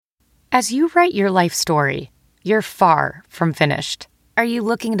As you write your life story, you're far from finished. Are you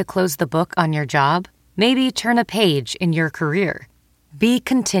looking to close the book on your job? Maybe turn a page in your career? Be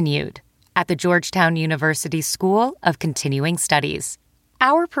continued at the Georgetown University School of Continuing Studies.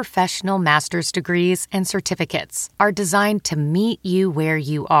 Our professional master's degrees and certificates are designed to meet you where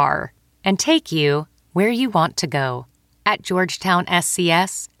you are and take you where you want to go. At Georgetown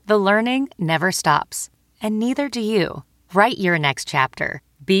SCS, the learning never stops, and neither do you. Write your next chapter.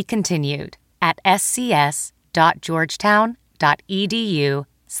 Be continued at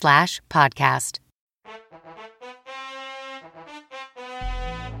scs.georgetown.edu/podcast.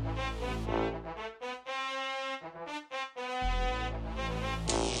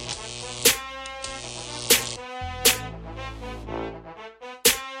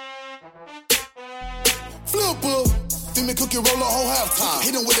 Flip up. Then cookie roll a whole halftime.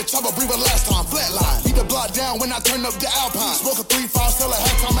 Hit him with a chopper, breathe a last time. Flatline. Beat the block down when I turn up the Alpine. Smoke a 3-5, sell a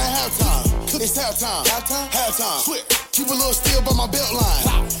halftime at halftime. It's halftime. Halftime. Switch. Keep a little still by my belt line.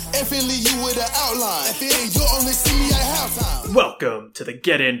 Effing leave you with an outline. And you'll only see me at halftime. Welcome to the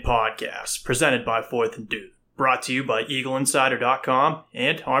Get In Podcast, presented by Fourth and Dude. Brought to you by EagleInsider.com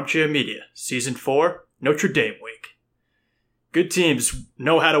and Armchair Media. Season 4, Notre Dame Week. Good teams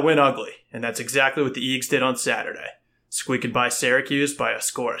know how to win ugly, and that's exactly what the Eags did on Saturday, squeaking by Syracuse by a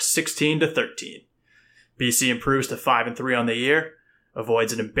score of 16-13. BC improves to 5-3 on the year,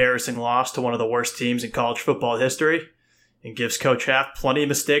 avoids an embarrassing loss to one of the worst teams in college football history, and gives Coach Half plenty of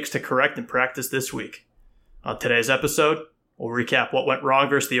mistakes to correct in practice this week. On today's episode, we'll recap what went wrong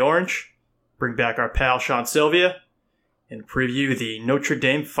versus the Orange, bring back our pal Sean Sylvia, and preview the Notre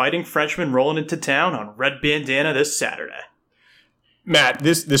Dame Fighting Frenchmen rolling into town on red bandana this Saturday. Matt,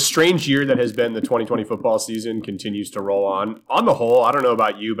 this strange year that has been the 2020 football season continues to roll on. On the whole, I don't know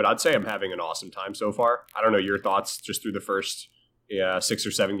about you, but I'd say I'm having an awesome time so far. I don't know your thoughts just through the first 6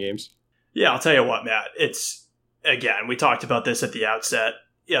 or 7 games. Yeah, I'll tell you what, Matt. It's, again, we talked about this at the outset.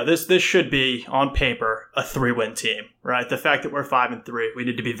 Yeah, this should be, on paper, a 3-win team, right? The fact that we're 5-3, we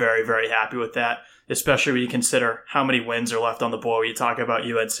need to be very, very happy with that, especially when you consider how many wins are left on the board. You talk about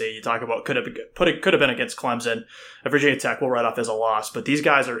UNC, you talk about could have been against Clemson. Virginia Tech will write off as a loss, but these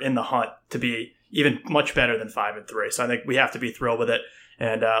guys are in the hunt to be even much better than 5-3. So I think we have to be thrilled with it.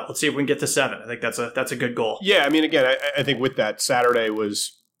 And let's see if we can get to 7. I think that's a good goal. Yeah, I mean, again, I think with that, Saturday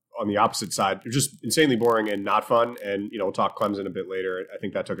was on the opposite side, just insanely boring and not fun. And, we'll talk Clemson a bit later. I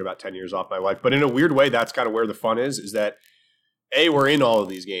think that took about 10 years off my life. But in a weird way, that's kind of where the fun is that, A, we're in all of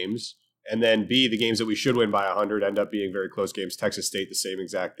these games. And then B, the games that we should win by 100 end up being very close games. Texas State, the same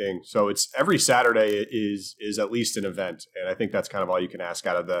exact thing. So it's every Saturday is at least an event. And I think that's kind of all you can ask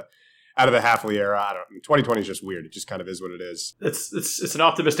out of the Hafley era. 2020 is just weird. It just kind of is what it is. It's an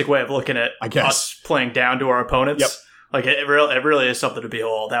optimistic way of looking at I guess. Us playing down to our opponents. Yep. Like it really is something to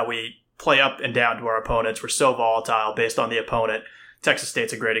behold, how we play up and down to our opponents. We're so volatile based on the opponent. Texas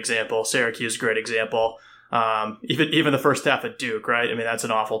State's a great example. Syracuse, great example. Even the first half at Duke, right? I mean, that's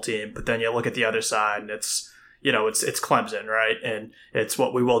an awful team. But then you look at the other side, and it's Clemson, right? And it's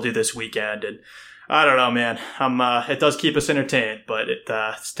what we will do this weekend. And I don't know, man. It does keep us entertained, but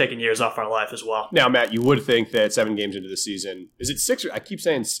it's taking years off our life as well. Now, Matt, you would think that 7 games into the season, is it 6? I keep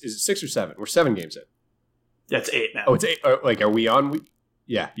saying, is it 6 or 7? We're 7 games in. Yeah, it's 8 now. Oh, it's 8. Are we on?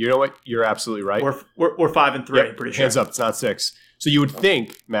 Yeah, you know what? You're absolutely right. We're 5-3. Yep. Pretty sure. Hands up, it's not 6. So you would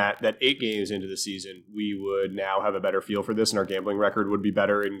think, Matt, that 8 games into the season, we would now have a better feel for this, and our gambling record would be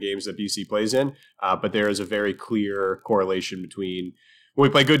better in games that BC plays in. But there is a very clear correlation between when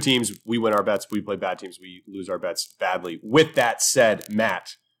we play good teams, we win our bets. We play bad teams, we lose our bets badly. With that said,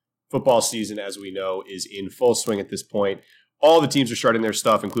 Matt, football season, as we know, is in full swing at this point. All the teams are starting their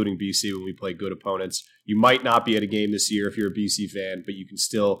stuff, including BC, when we play good opponents. You might not be at a game this year if you're a BC fan, but you can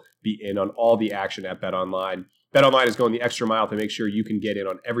still be in on all the action at BetOnline. BetOnline is going the extra mile to make sure you can get in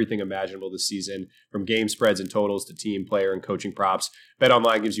on everything imaginable this season, from game spreads and totals to team, player, and coaching props.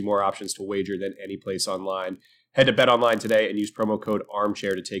 BetOnline gives you more options to wager than any place online. Head to BetOnline today and use promo code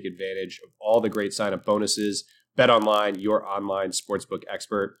ARMCHAIR to take advantage of all the great sign-up bonuses. BetOnline, your online sportsbook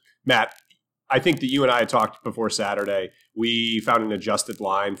expert. Matt, I think that you and I had talked before Saturday. We found an adjusted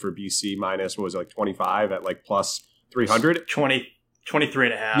line for BC minus, 25 at like plus 300?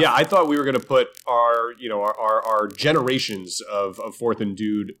 23.5. Yeah, I thought we were going to put our generations of Fourth and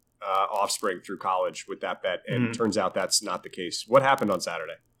Dude offspring through college with that bet, and it turns out that's not the case. What happened on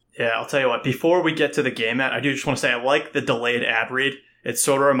Saturday? Yeah, I'll tell you what. Before we get to the game, Matt, I do just want to say I like the delayed ad read. It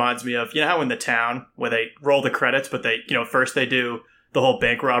sort of reminds me of, how in The Town, where they roll the credits, but they, first they do the whole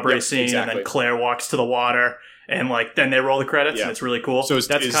bank robbery scene, exactly. and then Claire walks to the water, and like then they roll the credits, and it's really cool. So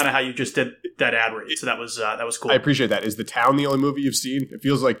that's kind of how you just did that ad read. So that was cool. I appreciate that. Is The Town the only movie you've seen? It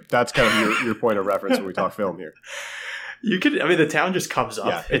feels like that's kind of your point of reference when we talk film here. The Town just comes up.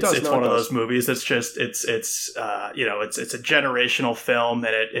 Yeah, it's one of those movies that's just it's a generational film,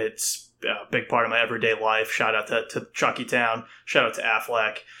 and it's a big part of my everyday life. Shout out to Chucky Town. Shout out to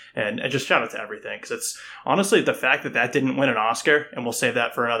Affleck. And just shout out to everything, because it's honestly the fact that didn't win an Oscar, and we'll save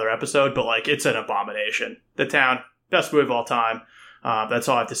that for another episode, but like it's an abomination. The Town, best movie of all time. That's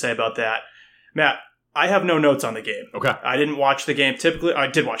all I have to say about that. Matt, I have no notes on the game. Okay. I didn't watch the game. Typically, I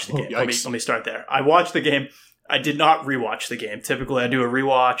did watch the game. Let me start there. I watched the game. I did not rewatch the game. Typically, I do a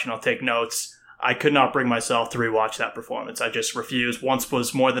rewatch and I'll take notes. I could not bring myself to rewatch that performance. I just refused. Once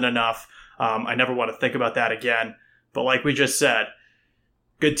was more than enough. I never want to think about that again. But like we just said,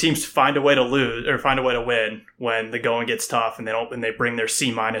 good teams find a way to lose or find a way to win when the going gets tough, and they bring their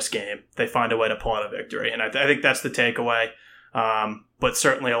C- game. They find a way to pull out a victory, and I think that's the takeaway. But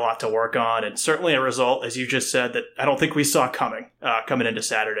certainly a lot to work on, and certainly a result, as you just said, that I don't think we saw coming into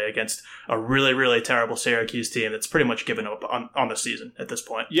Saturday against a really, really terrible Syracuse team that's pretty much given up on the season at this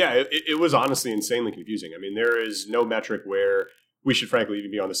point. Yeah, it was honestly insanely confusing. I mean, there is no metric where we should frankly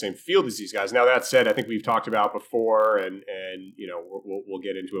even be on the same field as these guys. Now, that said, I think we've talked about before, and we'll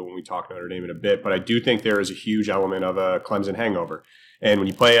get into it when we talk Notre Dame in a bit, but I do think there is a huge element of a Clemson hangover. And when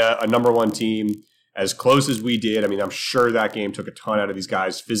you play a number one team as close as we did, I mean, I'm sure that game took a ton out of these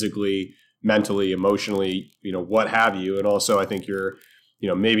guys physically, mentally, emotionally, what have you. And also I think you're,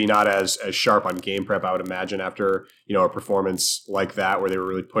 maybe not as sharp on game prep, I would imagine, after, a performance like that where they were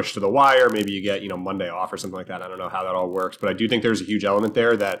really pushed to the wire. Maybe you get, Monday off or something like that. I don't know how that all works, but I do think there's a huge element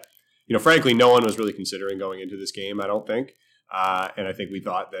there that, frankly, no one was really considering going into this game, I don't think. And I think we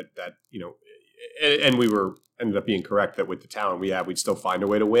thought that and we ended up being correct that with the talent we'd still find a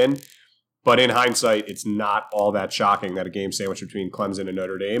way to win. But in hindsight, it's not all that shocking that a game sandwich between Clemson and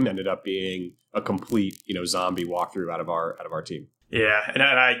Notre Dame ended up being a complete, zombie walkthrough out of our team. Yeah,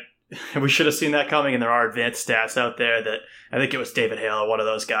 and we should have seen that coming, and there are advanced stats out there that I think it was David Hale, one of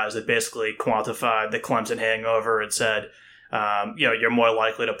those guys, that basically quantified the Clemson hangover and said, you're more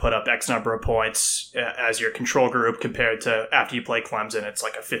likely to put up X number of points as your control group compared to after you play Clemson. It's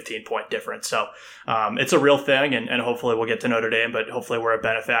like a 15-point difference. So it's a real thing, and hopefully we'll get to Notre Dame, but hopefully we're a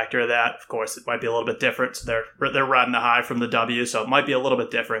benefactor of that. Of course, it might be a little bit different. So they're riding the high from the W, so it might be a little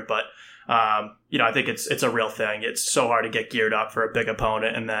bit different, but I think it's a real thing. It's so hard to get geared up for a big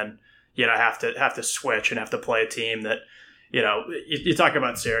opponent, and then have to switch and have to play a team that you talk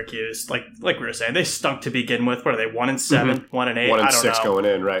about Syracuse, like we were saying, they stunk to begin with. What are they? 1-7, 1-8. 1-6 going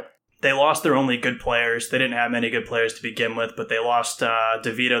in, right? They lost their only good players. They didn't have many good players to begin with, but they lost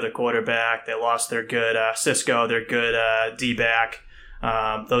DeVito, their quarterback. They lost their good Cisco, their good D-back.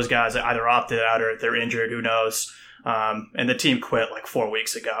 Those guys either opted out or they're injured. Who knows? And the team quit like 4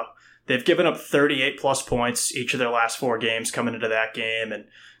 weeks ago. They've given up 38-plus points each of their last 4 games coming into that game. And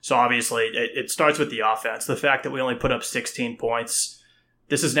so obviously it starts with the offense. The fact that we only put up 16 points,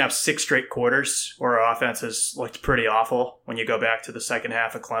 this is now 6 straight quarters where our offense has looked pretty awful when you go back to the second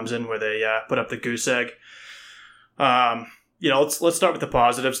half of Clemson where they put up the goose egg. Let's start with the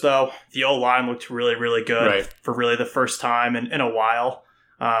positives, though. The O-line looked really, really good for really the first time in a while.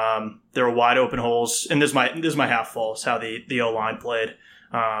 There were wide open holes, and this is my half full, is how the O-line played.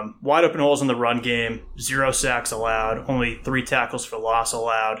 Wide open holes in the run game, 0 sacks allowed, only 3 tackles for loss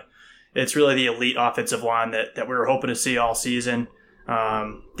allowed. It's really the elite offensive line that we were hoping to see all season.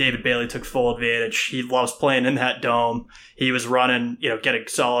 David Bailey took full advantage. He loves playing in that dome. He was running, getting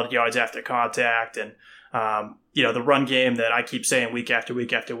solid yards after contact. And, the run game that I keep saying week after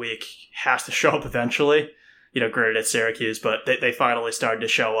week after week has to show up eventually. Granted it's Syracuse, but they finally started to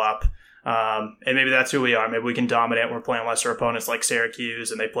show up. And maybe that's who we are. Maybe we can dominate. We're playing lesser opponents like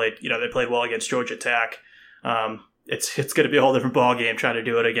Syracuse, and they played well against Georgia Tech. It's going to be a whole different ball game trying to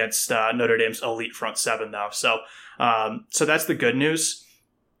do it against Notre Dame's elite front seven, though. So that's the good news.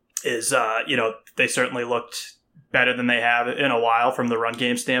 Is they certainly looked better than they have in a while from the run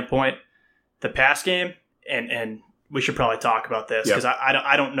game standpoint. The pass game, and we should probably talk about this because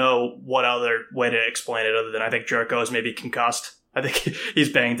I don't know what other way to explain it other than I think Jerko is maybe concussed. I think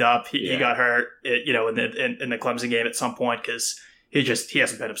he's banged up. He got hurt, in the Clemson game at some point because he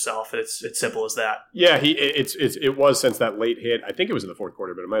hasn't been himself. It's simple as that. Yeah, it was since that late hit. I think it was in the fourth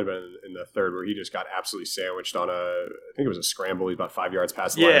quarter, but it might have been in the third where he just got absolutely sandwiched on I think it was a scramble. He was about 5 yards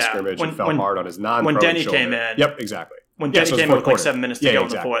past the line of scrimmage and fell hard on his non-prone when Denny shoulder. Came in. Yep, exactly. When Denny came in with like 7 minutes to go in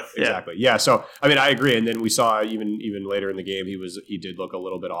the fourth. Exactly. Yeah. So I mean, I agree. And then we saw even later in the game, he did look a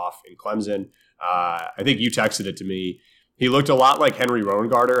little bit off in Clemson. I think you texted it to me. He looked a lot like Henry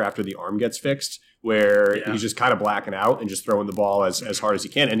Rowengarter after the arm gets fixed, where he's just kind of blacking out and just throwing the ball as hard as he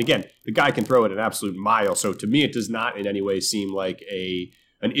can. And again, the guy can throw it an absolute mile. So to me, it does not in any way seem like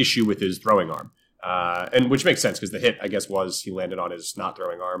an issue with his throwing arm. And which makes sense because the hit, I guess, was he landed on his not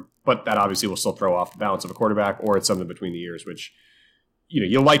throwing arm. But that obviously will still throw off the balance of a quarterback, or it's something between the ears, which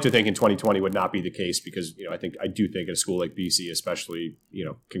you'd like to think in 2020 would not be the case because, I do think at a school like BC, especially,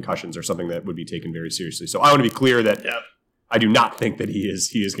 concussions are something that would be taken very seriously. So I want to be clear that I do not think that he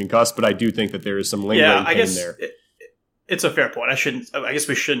is concussed, but I do think that there is some lingering pain there. It's a fair point. I guess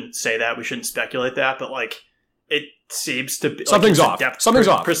we shouldn't say that. We shouldn't speculate that, but it seems to be something's off. Something's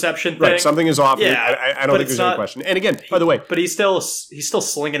off. Perception thing. Right. Something is off. Yeah, I don't think there's any question. And again, by the way, but he's still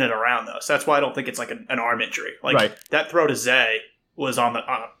slinging it around though. So that's why I don't think it's like an arm injury. That throw to Zay was on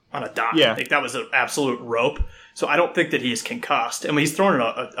a dime. Yeah. That was an absolute rope. So I don't think that he's concussed. I mean, he's throwing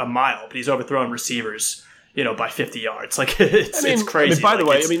it a mile, but he's overthrowing receivers, by 50 yards. It's crazy. By the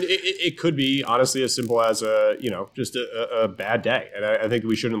way, it could be honestly as simple as just a bad day. And I think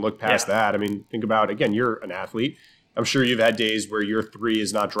we shouldn't look past that. I mean, think about, again, you're an athlete. I'm sure you've had days where your three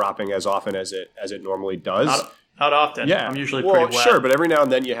is not dropping as often as it normally does. Not often. Yeah. I'm usually pretty wet. Sure, but every now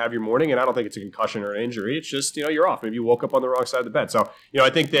and then you have your morning, and I don't think it's a concussion or an injury. It's just, you're off. Maybe you woke up on the wrong side of the bed. So, I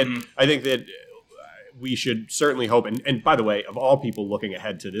think that we should certainly hope. And by the way, of all people looking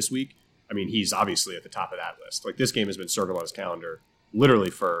ahead to this week, I mean, he's obviously at the top of that list. This game has been circled on his calendar literally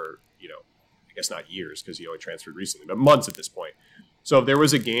for, I guess not years because he only transferred recently, but months at this point. So if there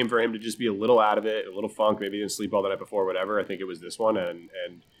was a game for him to just be a little out of it, a little funk, maybe he didn't sleep all the night before, whatever, I think it was this one. And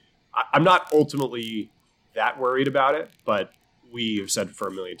I'm not ultimately that worried about it, but we have said for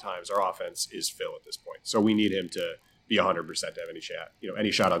a million times our offense is Phil at this point. So we need him to be 100% to have any shot,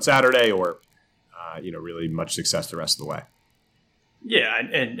 any shot on Saturday or, really much success the rest of the way. Yeah,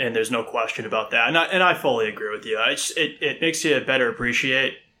 and there's no question about that. And I fully agree with you. It makes you better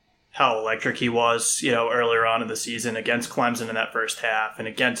appreciate how electric he was, earlier on in the season against Clemson in that first half and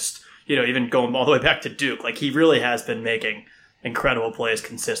against, even going all the way back to Duke. He really has been making incredible plays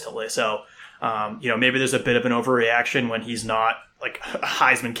consistently. So, maybe there's a bit of an overreaction when he's not a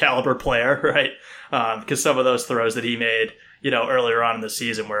Heisman caliber player, right? Because some of those throws that he made, earlier on in the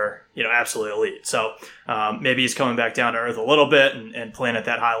season were, absolutely elite. So maybe he's coming back down to earth a little bit and playing at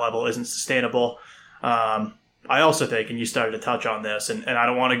that high level isn't sustainable. I also think, and you started to touch on this, and I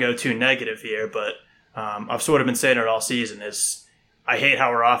don't want to go too negative here, but I've sort of been saying it all season, is I hate how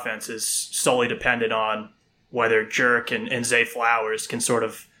our offense is solely dependent on whether Jerk and Zay Flowers can sort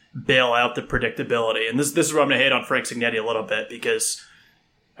of bail out the predictability. And this is where I'm going to hate on Frank Cignetti a little bit because,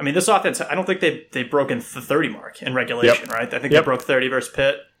 I mean, this offense, I don't think they've broken the 30 mark in regulation, right? I think they broke 30 versus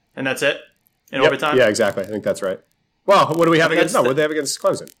Pitt, and that's it in overtime. Yeah, exactly. I think that's right. Well, what do we have against? What do they have against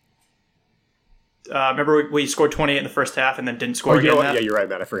Clemson? Remember we scored 28 in the first half and then didn't score again. Yeah, you're right,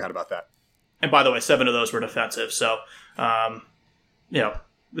 man. I forgot about that. And by the way, 7 of those were defensive. So,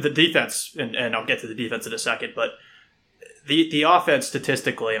 with the defense, and I'll get to the defense in a second, but the offense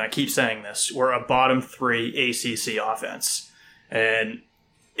statistically, and I keep saying this, we're a bottom 3 ACC offense. And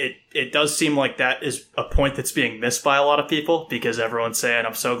it does seem like that is a point that's being missed by a lot of people because everyone's saying,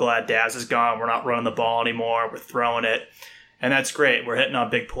 I'm so glad Daz is gone. We're not running the ball anymore. We're throwing it. And that's great. We're hitting on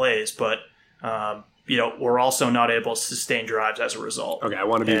big plays, but we're also not able to sustain drives as a result. Okay, I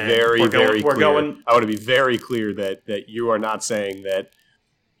want to be very clear. I want to be very clear that you are not saying that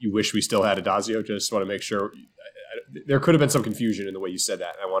you wish we still had Adazio. Just want to make sure. There could have been some confusion in the way you said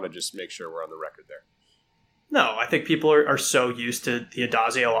that. I want to just make sure we're on the record there. No, I think people are so used to the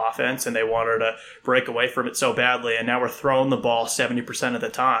Adazio offense and they wanted to break away from it so badly. And now we're throwing the ball 70% of the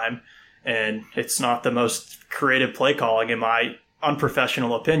time. And it's not the most creative play calling in my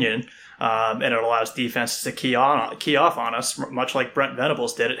unprofessional opinion. And it allows defenses to key off on us, much like Brent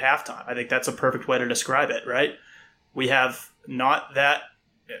Venables did at halftime. I think that's a perfect way to describe it, right? We have not that.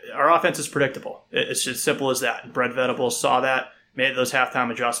 Our offense is predictable. It's as simple as that. And Brent Venables saw that, made those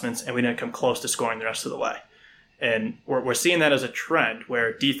halftime adjustments, and we didn't come close to scoring the rest of the way. And we're seeing that as a trend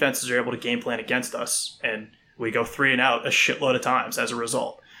where defenses are able to game plan against us, and we go 3 and out a shitload of times as a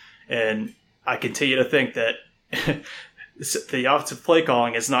result. And I continue to think that the offensive play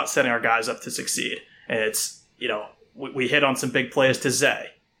calling is not setting our guys up to succeed. And it's, we hit on some big plays to Zay.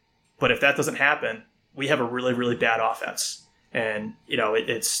 But if that doesn't happen, we have a really, really bad offense. And,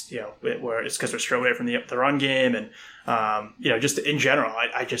 it's because we're straight away from the run game. And, just in general,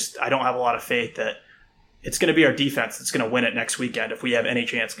 I don't have a lot of faith that it's going to be our defense that's going to win it next weekend if we have any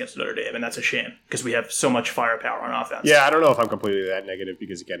chance against Notre Dame. And that's a shame because we have so much firepower on offense. Yeah, I don't know if I'm completely that negative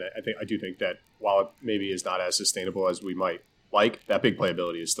because, again, I do think that while it maybe is not as sustainable as we might like, that big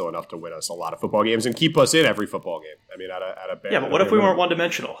playability is still enough to win us a lot of football games and keep us in every football game. I mean, but what if we weren't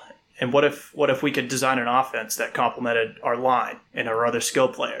one-dimensional? And what if we could design an offense that complemented our line and our other skill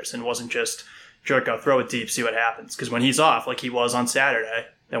players and wasn't just Jerko, throw it deep, see what happens? Because when he's off, like he was on Saturday,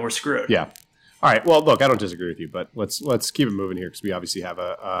 then we're screwed. Yeah. All right. Well, look, I don't disagree with you, but let's keep it moving here because we obviously have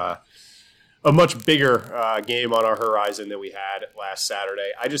a much bigger game on our horizon than we had last Saturday.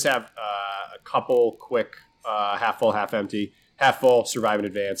 I just have a couple quick half full, half empty. Half full, survive and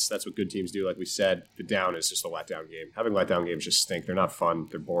advance. That's what good teams do. Like we said, the down is just a letdown game. Having letdown games just stink. They're not fun.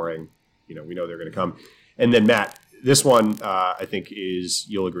 They're boring. We know they're going to come. And then, Matt, this one I think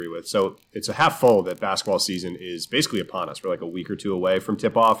you'll agree with. So it's a half full that basketball season is basically upon us. We're like a week or two away from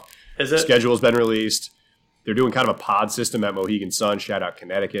tip-off. Is it? Schedule's been released. They're doing kind of a pod system at Mohegan Sun. Shout out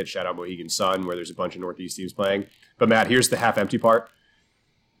Connecticut. Shout out Mohegan Sun, where there's a bunch of Northeast teams playing. But, Matt, here's the half-empty part.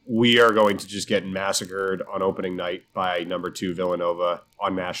 We are going to just get massacred on opening night by number 2 Villanova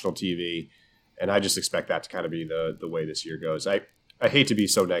on national TV. And I just expect that to kind of be the way this year goes. I hate to be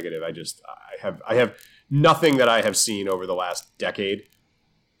so negative. I have nothing that I have seen over the last decade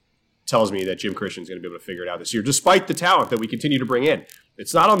tells me that Jim Christian's going to be able to figure it out this year, despite the talent that we continue to bring in.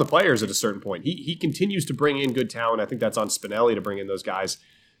 It's not on the players at a certain point. He continues to bring in good talent. I think that's on Spinelli to bring in those guys,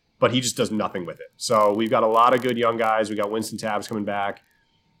 but he just does nothing with it. So we've got a lot of good young guys. We got Winston Tabbs coming back.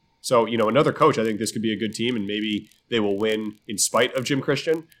 So, another coach, I think this could be a good team, and maybe they will win in spite of Jim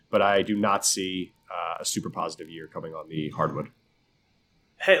Christian, but I do not see a super positive year coming on the hardwood.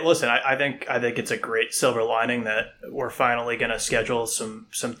 Hey, listen, I think it's a great silver lining that we're finally going to schedule some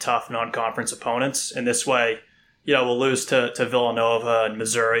tough non-conference opponents. And this way, we'll lose to Villanova and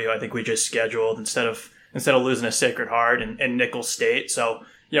Missouri, who I think we just scheduled, instead of losing to Sacred Heart and Nicholls State. So,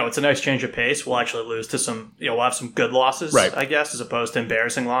 it's a nice change of pace. We'll actually lose to some, we'll have some good losses, right, I guess, as opposed to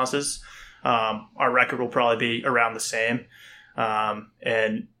embarrassing losses. Our record will probably be around the same. I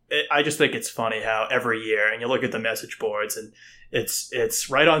just think it's funny how every year, and you look at the message boards, and it's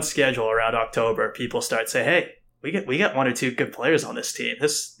right on schedule around October, people start saying, hey, we got 1 or 2 good players on this team.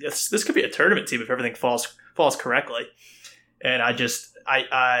 This could be a tournament team if everything falls correctly. And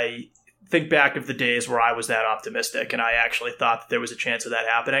I think back of the days where I was that optimistic, and I actually thought that there was a chance of that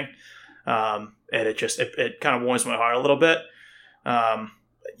happening. And it kind of warms my heart a little bit.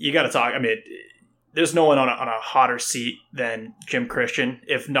 You got to talk. I mean, there's no one on a hotter seat than Jim Christian,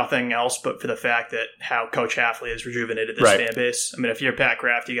 if nothing else, but for the fact that how Coach Hafley has rejuvenated this fan base. I mean, if you're Pat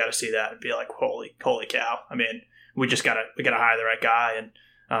Kraft, you got to see that and be like, holy cow. I mean, we gotta hire the right guy,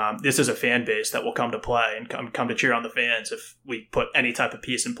 and this is a fan base that will come to play and come to cheer on the fans if we put any type of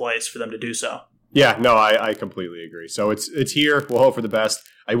piece in place for them to do so. Yeah, no, I completely agree. So it's here. We'll hope for the best.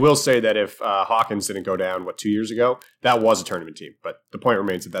 I will say that if Hawkins didn't go down, 2 years ago, that was a tournament team. But the point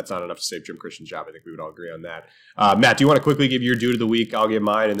remains that that's not enough to save Jim Christian's job. I think we would all agree on that. Matt, do you want to quickly give your due to the week? I'll give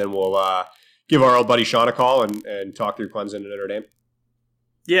mine, and then we'll give our old buddy Sean a call and talk through Clemson and Notre Dame.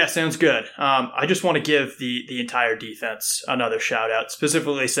 Yeah, sounds good. I just want to give the entire defense another shout out,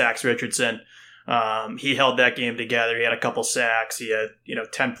 specifically Sax Richardson. He held that game together. He had a couple sacks. He had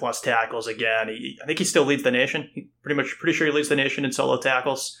 10 plus tackles again. I think he still leads the nation. Pretty sure he leads the nation in solo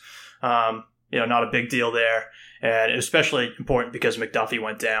tackles. Not a big deal there, and especially important because McDuffie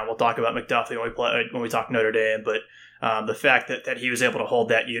went down. We'll talk about McDuffie when we talk Notre Dame, but the fact that he was able to hold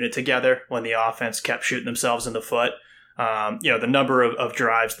that unit together when the offense kept shooting themselves in the foot. The number of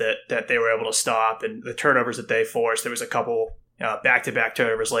drives that they were able to stop and the turnovers that they forced. There was a couple back-to-back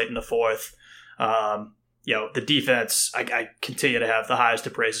turnovers late in the fourth. The defense, I continue to have the highest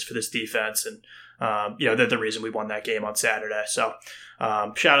of praises for this defense, and they're the reason we won that game on Saturday. So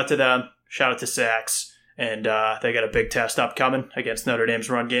shout out to them, shout out to Sax, and they got a big test upcoming against Notre Dame's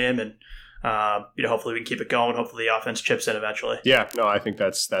run game, and hopefully we can keep it going. Hopefully the offense chips in eventually. Yeah, no, I think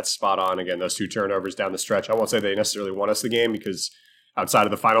that's spot on. Again, those 2 turnovers down the stretch. I won't say they necessarily won us the game because outside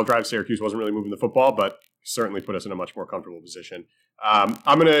of the final drive, Syracuse wasn't really moving the football, but certainly put us in a much more comfortable position.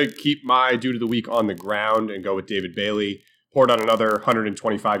 I'm going to keep my due to the week on the ground and go with David Bailey. Poured on another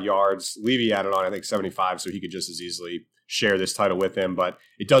 125 yards. Levy added on, I think, 75, so he could just as easily share this title with him. But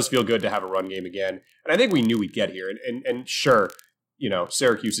it does feel good to have a run game again. And I think we knew we'd get here. And sure,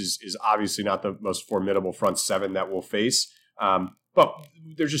 Syracuse is obviously not the most formidable front seven that we'll face. But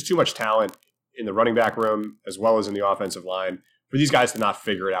there's just too much talent in the running back room as well as in the offensive line for these guys to not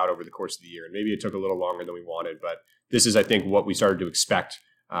figure it out over the course of the year. And maybe it took a little longer than we wanted, but this is, I think, what we started to expect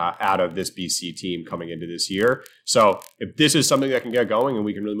out of this BC team coming into this year. So if this is something that can get going and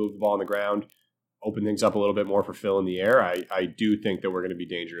we can really move the ball on the ground, open things up a little bit more for Phil in the air, I do think that we're going to be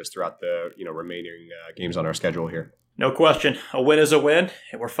dangerous throughout the remaining games on our schedule here. No question. A win is a win,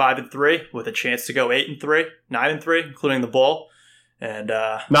 and we're 5-3 with a chance to go 8-3, 9-3, including the bowl. And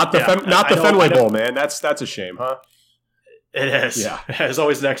not the Fenway Bowl, man. That's a shame, huh? It is. Yeah. As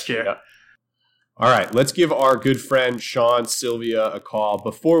always next year. Yeah. All right, let's give our good friend Sean Sylvia a call.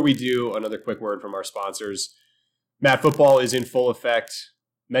 Before we do, another quick word from our sponsors. Matt, football is in full effect.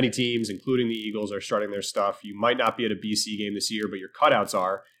 Many teams, including the Eagles, are starting their stuff. You might not be at a BC game this year, but your cutouts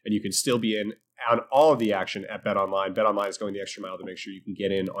are, and you can still be in on all of the action at BetOnline. BetOnline is going the extra mile to make sure you can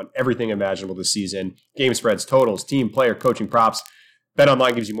get in on everything imaginable this season. Game spreads, totals, team, player, coaching, props.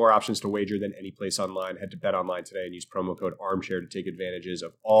 BetOnline gives you more options to wager than any place online. Head to BetOnline today and use promo code ARMCHAIR to take advantages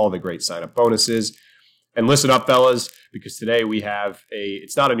of all the great sign-up bonuses. And listen up, fellas, because today we have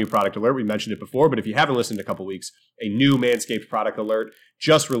it's not a new product alert. We mentioned it before, but if you haven't listened in a couple weeks, a new Manscaped product alert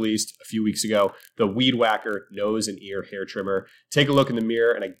just released a few weeks ago, the Weed Whacker Nose and Ear Hair Trimmer. Take a look in the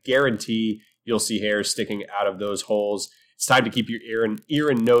mirror, and I guarantee you'll see hairs sticking out of those holes. It's time to keep your ear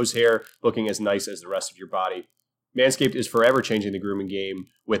and nose hair looking as nice as the rest of your body. Manscaped is forever changing the grooming game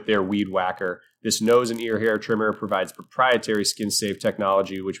with their Weed Whacker. This nose and ear hair trimmer provides proprietary skin-safe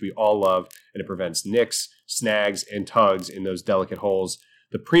technology, which we all love, and it prevents nicks, snags, and tugs in those delicate holes.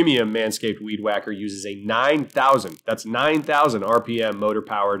 The premium Manscaped Weed Whacker uses a 9,000 RPM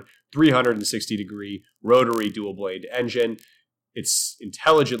motor-powered, 360-degree rotary dual-blade engine. Its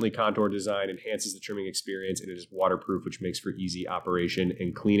intelligently contoured design enhances the trimming experience, and it is waterproof, which makes for easy operation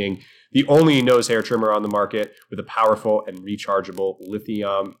and cleaning. The only nose hair trimmer on the market with a powerful and rechargeable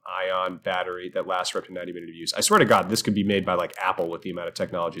lithium-ion battery that lasts for up to 90 minutes of use. I swear to God, this could be made by like Apple with the amount of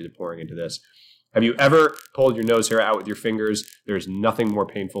technology they're pouring into this. Have you ever pulled your nose hair out with your fingers? There's nothing more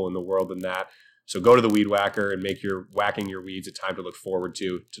painful in the world than that. So go to the Weed Whacker and make your whacking your weeds a time to look forward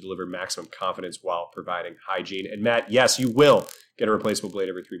to deliver maximum confidence while providing hygiene. And Matt, yes, you will get a replaceable blade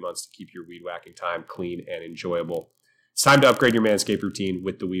every 3 months to keep your weed whacking time clean and enjoyable. It's time to upgrade your Manscaped routine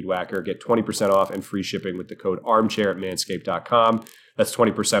with the Weed Whacker. Get 20% off and free shipping with the code ARMCHAIR at manscaped.com. That's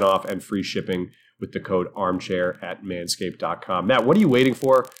 20% off and free shipping with the code ARMCHAIR at manscaped.com. Matt, what are you waiting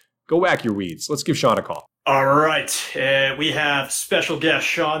for? Go whack your weeds. Let's give Sean a call. All right. We have special guest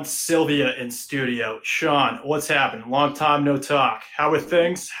Sean Sylvia in studio. Sean, what's happened? Long time no talk. How are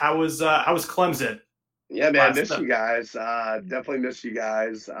things? How was Clemson? Yeah, man, miss you guys. Definitely miss you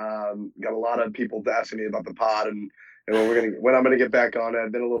guys. Got a lot of people asking me about the pod and when I'm gonna get back on it.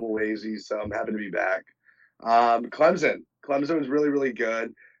 I've been a little lazy, so I'm happy to be back. Clemson was really, really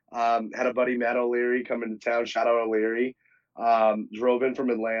good. Had a buddy, Matt O'Leary, come into town. Shout out O'Leary. Drove in from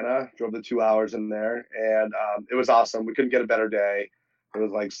Atlanta, drove the 2 hours in there, and it was awesome. We couldn't get a better day. It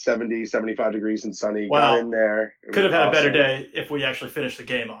was like 70, 75 degrees and sunny. Wow. Got in there. Could have had a better day if we actually finished the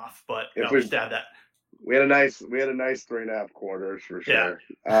game off, but we just had that. We had a nice 3.5 quarters for sure.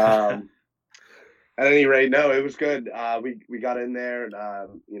 Yeah. At any rate, no, it was good. We got in there,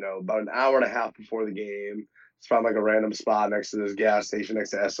 about an hour and a half before the game. Just found like a random spot next to this gas station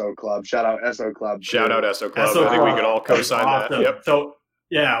next to SO Club. Shout out SO Club. Shout out SO Club. I think we could all co-sign that. Yep. So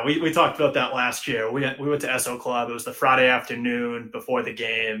yeah, we talked about that last year. We went to SO Club. It was the Friday afternoon before the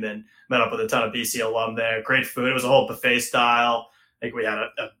game, and met up with a ton of BC alum there. Great food. It was a whole buffet style. I think we had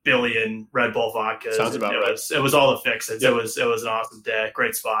a billion Red Bull vodkas. Sounds about right. It was all the fixins. Yep. It was an awesome day.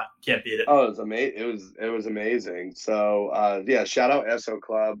 Great spot. Can't beat it. Oh, it was amazing. It was amazing. So shout out SO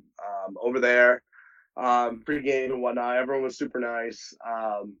Club over there. Pre-game and whatnot. Everyone was super nice.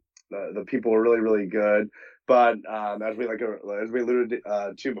 The people were really, really good. But as we alluded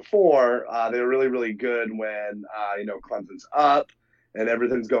to before, they were really, really good when Clemson's up and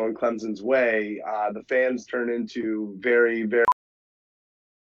everything's going Clemson's way. The fans turn into very, very.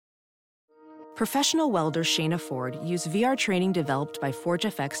 Professional welder Shayna Ford used VR training developed by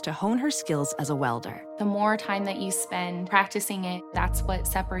ForgeFX to hone her skills as a welder. The more time that you spend practicing it, that's what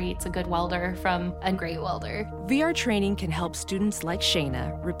separates a good welder from a great welder. VR training can help students like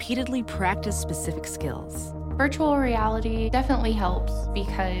Shayna repeatedly practice specific skills. Virtual reality definitely helps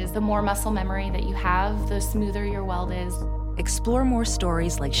because the more muscle memory that you have, the smoother your weld is. Explore more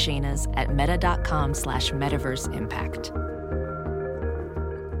stories like Shayna's at meta.com/metaverseimpact.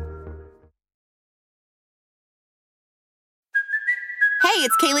 Hey,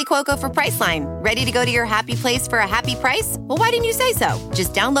 it's Kaylee Cuoco for Priceline. Ready to go to your happy place for a happy price? Well, why didn't you say so?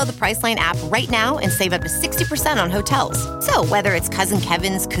 Just download the Priceline app right now and save up to 60% on hotels. So whether it's Cousin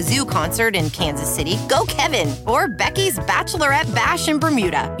Kevin's Kazoo Concert in Kansas City, go Kevin, or Becky's Bachelorette Bash in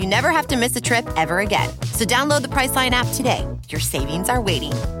Bermuda, you never have to miss a trip ever again. So download the Priceline app today. Your savings are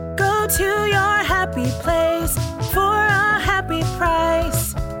waiting. Go to your happy place for a happy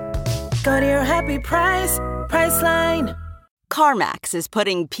price. Go to your happy price, Priceline. CarMax is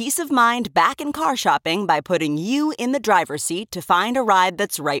putting peace of mind back in car shopping by putting you in the driver's seat to find a ride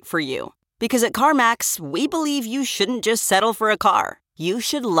that's right for you. Because at CarMax, we believe you shouldn't just settle for a car. You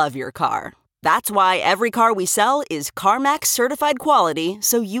should love your car. That's why every car we sell is CarMax certified quality,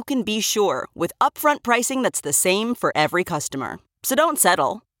 so you can be sure with upfront pricing that's the same for every customer. So don't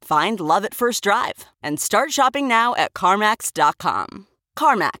settle. Find love at first drive and start shopping now at CarMax.com.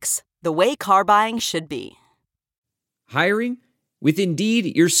 CarMax, the way car buying should be. Hiring? With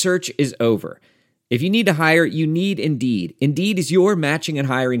Indeed, your search is over. If you need to hire, you need Indeed. Indeed is your matching and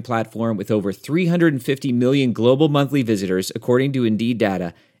hiring platform with over 350 million global monthly visitors, according to Indeed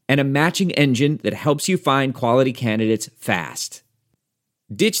data, and a matching engine that helps you find quality candidates fast.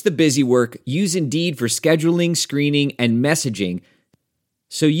 Ditch the busy work. Use Indeed for scheduling, screening, and messaging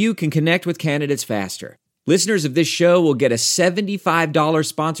so you can connect with candidates faster. Listeners of this show will get a $75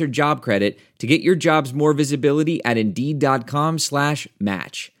 sponsored job credit to get your jobs more visibility at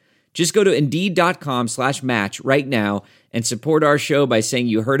Indeed.com/match. Just go to Indeed.com/match right now and support our show by saying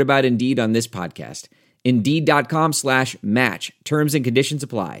you heard about Indeed on this podcast. Indeed.com/match. Terms and conditions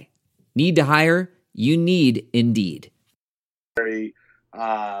apply. Need to hire? You need Indeed. Very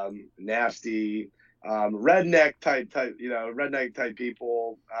nasty, redneck type, redneck type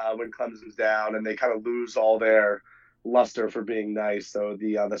people when Clemson's down, and they kind of lose all their luster for being nice. So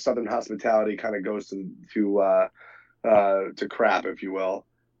the Southern hospitality kind of goes to crap, if you will.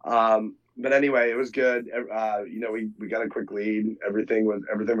 But anyway, it was good. We got a quick lead. Everything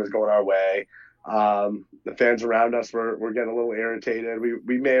was going our way. The fans around us were getting a little irritated.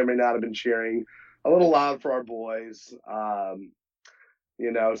 We may or may not have been cheering a little loud for our boys.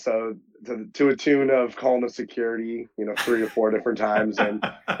 So to a tune of calling the security, 3 or 4 different times and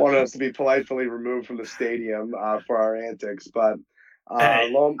wanted us to be politely removed from the stadium for our antics. But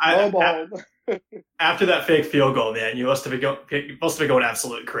lo and behold. After that fake field goal, man, you must have been going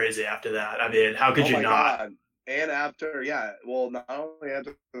absolute crazy after that. I mean, how could you not? God. And after, not only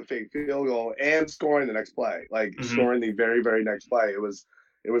after the fake field goal and scoring the next play, scoring the very, very next play, it was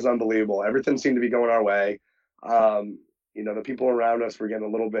unbelievable. Everything seemed to be going our way. The people around us were getting a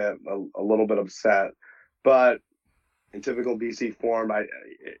little bit upset, but in typical BC form,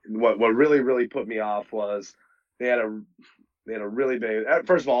 what really, really put me off was they had a really big.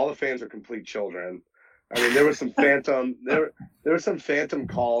 First of all the fans are complete children. I mean, there was some phantom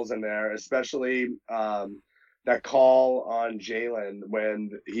calls in there, especially that call on Jalen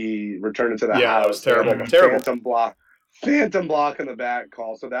when he returned into the house. Yeah, it was terrible. Terrible. Phantom block in the back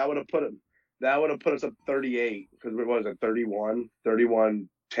call. So that would have put us up 38 because what was it, 31,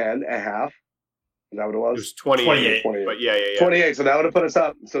 10 at half? Is that what it was? It was 28. But yeah. 28. So that would have put us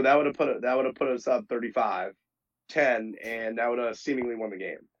up. So that would have put us up 35, 10, and that would have seemingly won the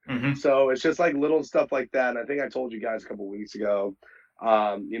game. Mm-hmm. So it's just like little stuff like that. And I think I told you guys a couple of weeks ago,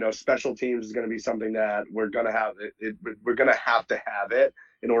 special teams is going to be something that we're going to have. We're going to have it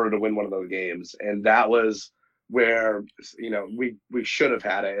in order to win one of those games. And that was where, we should have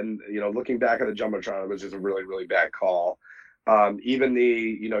had it. And, looking back at the Jumbotron, it was just a really, really bad call. Even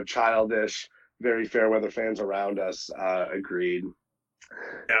the, childish, very fair weather fans around us agreed.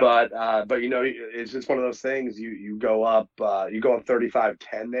 Yeah. But it's just one of those things. You go up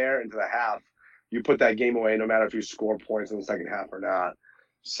 35-10 there into the half. You put that game away no matter if you score points in the second half or not.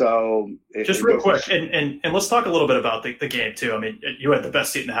 So just real quick, and let's talk a little bit about the game too. I mean, you had the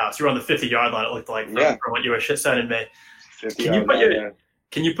best seat in the house. You were on the 50-yard line. It looked like from what you were sending me.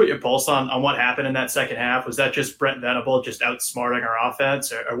 Can you put your pulse on what happened in that second half? Was that just Brent Venable just outsmarting our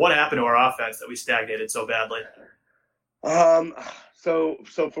offense, or what happened to our offense that we stagnated so badly? So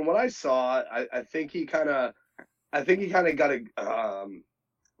from what I saw, I think he kind of got a.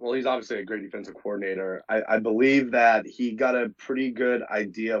 Well, he's obviously a great defensive coordinator. I believe that he got a pretty good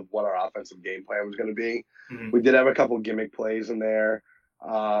idea of what our offensive game plan was going to be. Mm-hmm. We did have a couple gimmick plays in there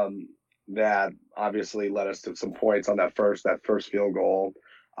that obviously led us to some points on that first field goal.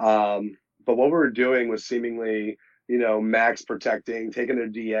 But what we were doing was seemingly, max protecting, taking their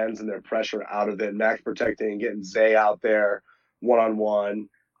DNs and their pressure out of it, max protecting, getting Zay out there one-on-one.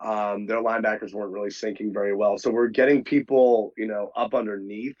 Their linebackers weren't really sinking very well. So we're getting people, up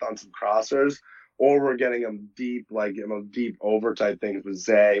underneath on some crossers, or we're getting them deep, deep over type things with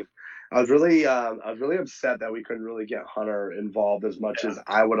Zay. I was really upset that we couldn't really get Hunter involved as much as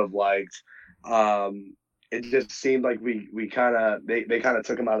I would have liked. It just seemed like they kind of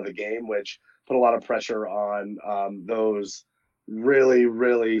took him out of the game, which put a lot of pressure on those really,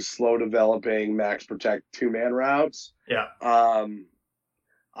 really slow developing max protect 2-man routes. Yeah.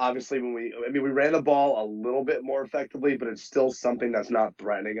 Obviously, we ran the ball a little bit more effectively, but it's still something that's not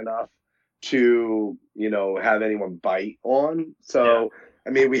threatening enough to, have anyone bite on. So, I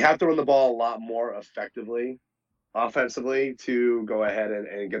mean, we have to run the ball a lot more effectively offensively to go ahead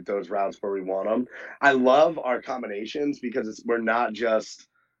and get those routes where we want them. I love our combinations because we're not just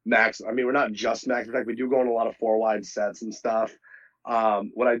max. I mean, we're not just max protect. We do go in a lot of 4-wide sets and stuff.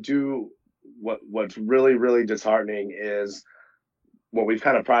 What's really, really disheartening is what we've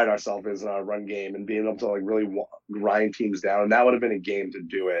kind of prided ourselves is in our run game and being able to like really grind teams down. And that would have been a game to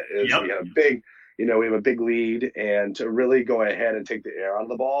do it. We had a big, we have a big lead, and to really go ahead and take the air out of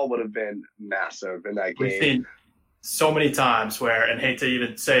the ball would have been massive in that game. We've seen so many times where, and hate to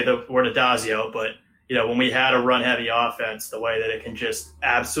even say the word adagio, but when we had a run-heavy offense, the way that it can just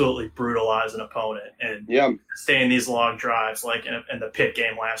absolutely brutalize an opponent and stay in these long drives, like in the Pitt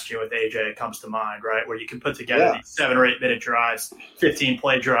game last year with AJ comes to mind, right, where you can put together these 7 or 8 minute drives,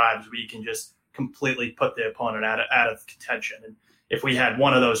 15-play drives where you can just completely put the opponent out of contention. And if we had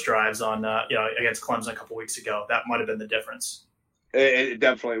one of those drives on, against Clemson a couple weeks ago, that might have been the difference. It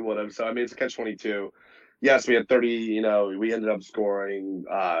definitely would have. So, I mean, it's a catch-22. Yes, we had 30, we ended up scoring,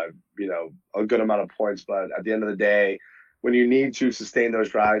 a good amount of points. But at the end of the day, when you need to sustain those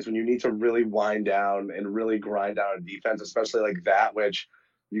drives, when you need to really wind down and really grind down a defense, especially like that, which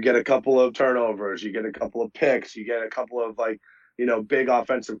you get a couple of turnovers, you get a couple of picks, you get a couple of big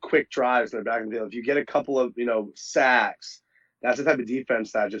offensive quick drives in the back of the field. If you get a couple of, sacks, that's the type of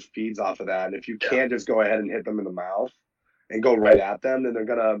defense that just feeds off of that. And if you can't just go ahead and hit them in the mouth and go right at them, then they're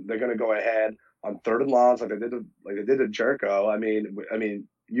gonna go ahead on 3rd and longs like they did to Jerko. I mean,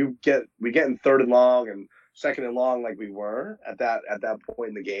 we get in 3rd and long and 2nd and long like we were at that point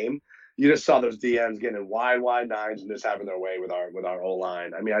in the game. You just saw those DMs getting in wide nines and just having their way with our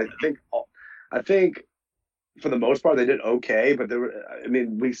O-line. I mean, I think for the most part they did okay, but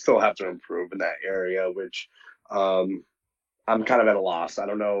we still have to improve in that area, which I'm kind of at a loss. I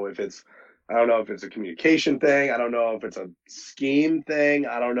don't know if it's a communication thing. I don't know if it's a scheme thing.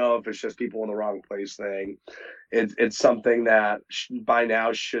 I don't know if it's just people in the wrong place thing. It's something that by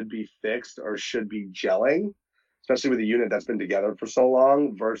now should be fixed or should be gelling, especially with a unit that's been together for so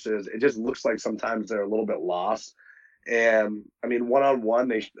long, versus it just looks like sometimes they're a little bit lost. And I mean, one-on-one,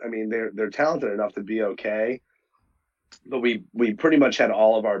 they're talented enough to be okay, but we pretty much had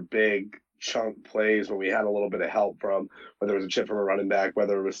all of our big chunk plays where we had a little bit of help from, whether it was a chip from a running back,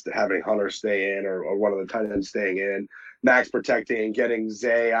 whether it was having Hunter stay in or one of the tight ends staying in, Max protecting, getting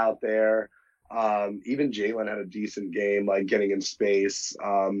Zay out there. Even Jalen had a decent game, like getting in space,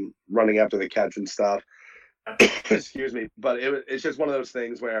 running after the catch and stuff. Excuse me. But it's just one of those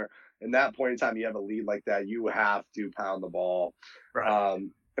things where in that point in time, you have a lead like that, you have to pound the ball. Right.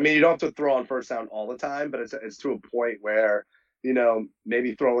 You don't have to throw on first down all the time, but it's to a point where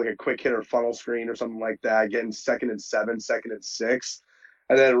maybe throw like a quick hitter funnel screen or something like that, getting 2nd and 7, 2nd and 6,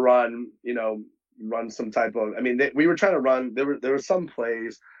 and then run some type of, we were trying to run, there were some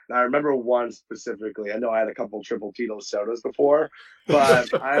plays, and I remember one specifically. I know I had a couple triple Tito sodas before, but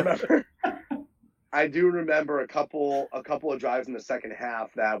I do remember a couple of drives in the second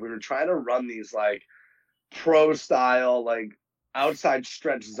half that we were trying to run these like pro style, like outside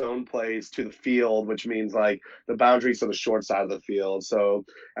stretch zone plays to the field, which means like the boundaries to the short side of the field. So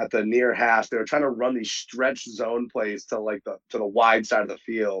at the near hash, they were trying to run these stretch zone plays to the wide side of the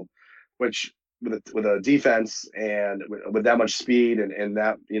field, which with a defense and with that much speed and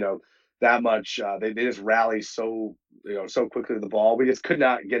that that much they just rally so quickly to the ball. We just could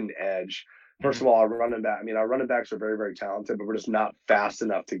not get an edge. First of all, our running backs are very, very talented, but we're just not fast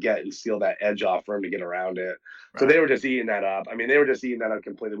enough to get and steal that edge off for him to get around it. Right. So they were just eating that up. They were just eating that up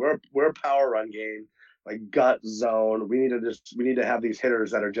completely. We're a power run game, like gut zone. We need to have these hitters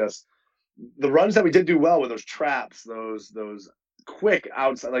that are just the runs that we did do well with those traps, those quick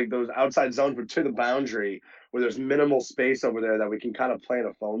outside, like those outside zones to the boundary where there's minimal space over there that we can kind of play in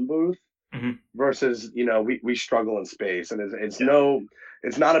a phone booth. Mm-hmm. Versus, we struggle in space, and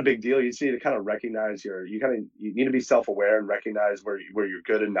it's not a big deal. You just need to kind of recognize you need to be self-aware and recognize where you're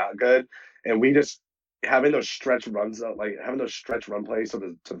good and not good. And we just having those stretch runs, like having those stretch run plays to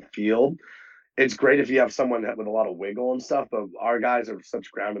the field. It's great if you have someone with a lot of wiggle and stuff, but our guys are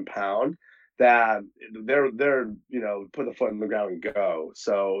such ground and pound that they're put the foot in the ground and go.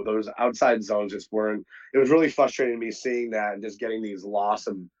 So those outside zones just weren't. It was really frustrating to me seeing that and just getting these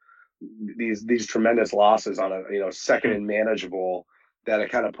these tremendous losses on a second and manageable, that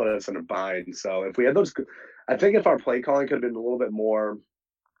it kind of put us in a bind. So if we had those, I think if our play calling could have been a little bit more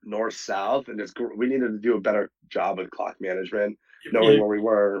north-south, and we needed to do a better job with clock management, knowing where we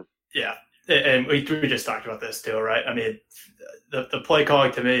were. Yeah. And we just talked about this too, right? The play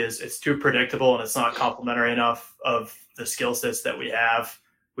calling to me it's too predictable, and it's not complimentary enough of the skill sets that we have.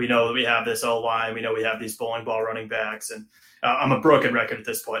 We know that we have this O-line. We know we have these bowling ball running backs. And I'm a broken record at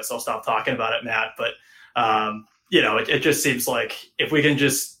this point, so I'll stop talking about it, Matt. But, it just seems like if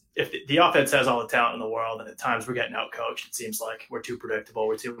the offense has all the talent in the world and at times we're getting out-coached, it seems like we're too predictable.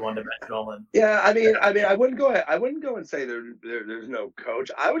 We're too one-dimensional. And I wouldn't go and say there's no coach.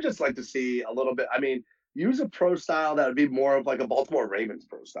 I would just like to see a little bit. Use a pro style that would be more of like a Baltimore Ravens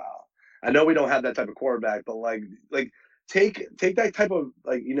pro style. I know we don't have that type of quarterback, but like take that type of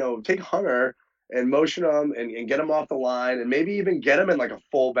take Hunter and motion him and get him off the line and maybe even get him in like a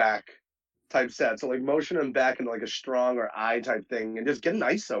fullback type set. So like motion him back into like a strong or I type thing and just get an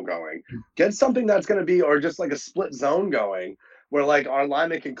ISO going. Get something that's going to be, or just like a split zone going where like our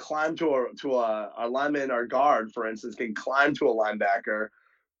lineman can climb our lineman, our guard, for instance, can climb to a linebacker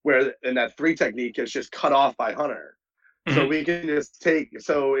where in that 3 technique is just cut off by Hunter. So we can just it's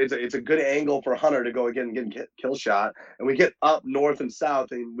a good angle for Hunter to go again and get kill shot. And we get up north and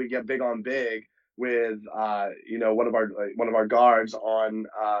south and we get big on big with one of our guards on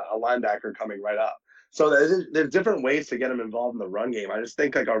a linebacker coming right up. So there's different ways to get them involved in the run game. I just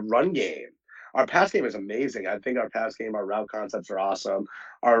think like our run game, our pass game is amazing. I think our pass game, our route concepts are awesome.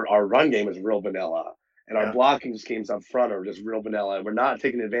 Our run game is real vanilla, and our blocking schemes up front are just real vanilla. And we're not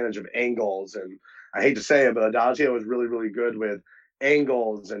taking advantage of angles. And I hate to say it, but Adagio is really, really good with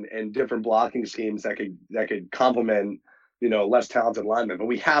angles and different blocking schemes that could complement less talented linemen. But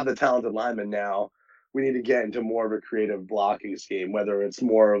we have the talented linemen now. We need to get into more of a creative blocking scheme, whether it's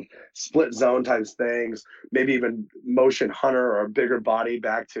more of split zone types things, maybe even motion Hunter or a bigger body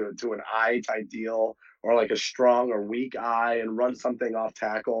back to an I type deal, or like a strong or weak I and run something off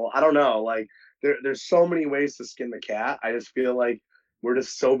tackle. I don't know. Like there's so many ways to skin the cat. I just feel like we're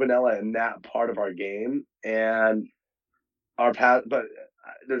just so vanilla in that part of our game, and but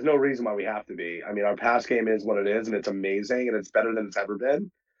there's no reason why we have to be. Our pass game is what it is, and it's amazing, and it's better than it's ever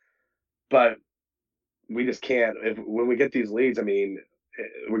been. But we just can't. When we get these leads,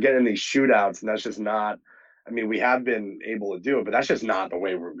 we're getting these shootouts, and that's just not. We have been able to do it, but that's just not the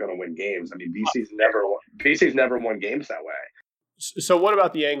way we're going to win games. BC's never won games that way. So what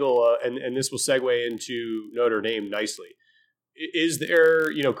about the angle? And this will segue into Notre Dame nicely. Is there,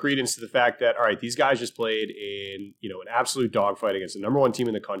 credence to the fact that, all right, these guys just played in, an absolute dogfight against the number 1 team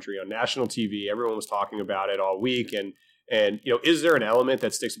in the country on national TV. Everyone was talking about it all week. And is there an element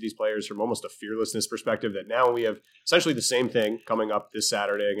that sticks with these players from almost a fearlessness perspective that now we have essentially the same thing coming up this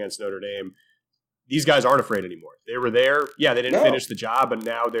Saturday against Notre Dame? These guys aren't afraid anymore. They were there. Yeah, they didn't finish the job, but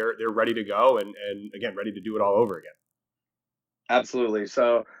now they're ready to go and again, ready to do it all over again. Absolutely.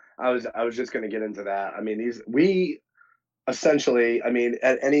 So I was just going to get into that. We essentially,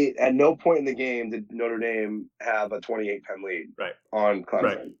 at no point in the game did Notre Dame have a 28-10 lead on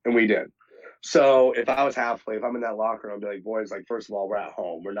Clemson, and we did. So if I was halfway, if I'm in that locker room, I'd be like, boys, like, first of all, we're at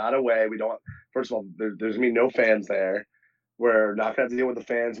home. We're not away. We don't. First of all, there's going to be no fans there. We're not going to have to deal with the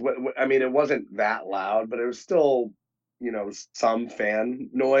fans. It wasn't that loud, but it was still, some fan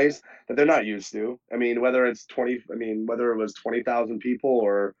noise that they're not used to. Whether it was 20,000 people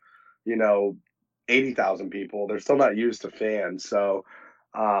or, 80,000 people, they're still not used to fans. So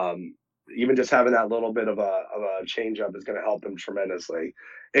even just having that little bit of a change up is going to help them tremendously.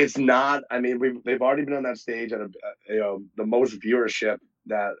 It's not, they've already been on that stage at the most viewership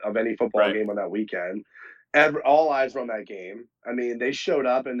of any football game on that weekend. All eyes were on that game. They showed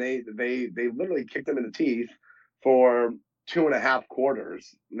up and they literally kicked them in the teeth for 2.5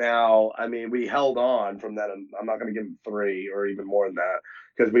 quarters. Now, we held on from that. I'm not going to give them 3 or even more than that,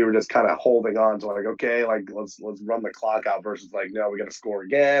 because we were just kind of holding on to like, okay, like let's run the clock out versus like, no, we got to score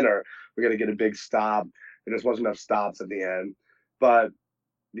again, or we got to get a big stop. There just wasn't enough stops at the end. But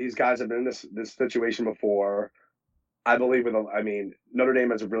these guys have been in this situation before. I believe Notre Dame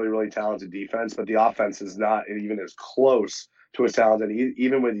has a really, really talented defense, but the offense is not even as close to as talented,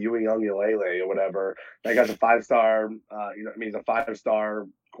 even with Uiagalelei or whatever. That guy's a 5-star, he's a 5-star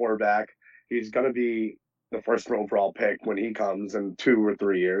quarterback. He's going to be the first overall pick when he comes in 2 or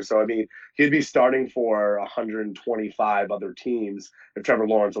 3 years. So, he'd be starting for 125 other teams if Trevor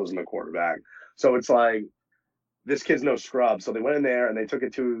Lawrence wasn't the quarterback. So it's like, this kid's no scrub. So they went in there and they took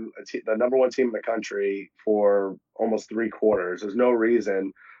it to the number 1 team in the country for almost 3 quarters. There's no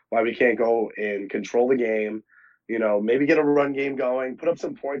reason why we can't go and control the game, maybe get a run game going, put up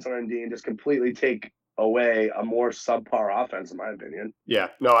some points on R&D, and just completely take away a more subpar offense, in my opinion. Yeah,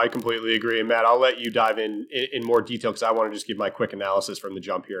 no, I completely agree. And Matt, I'll let you dive in more detail because I want to just give my quick analysis from the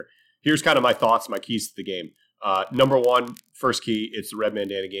jump here. Here's kind of my thoughts, my keys to the game. Number 1, first key, it's the red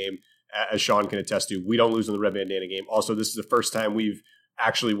bandana game. As Sean can attest to, we don't lose in the red bandana game. Also, this is the first time we've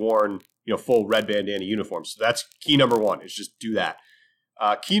actually worn, full red bandana uniforms. So that's key number 1, is just do that.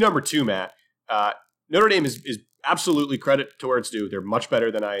 Key number 2, Matt. Notre Dame is absolutely credit to where it's due. They're much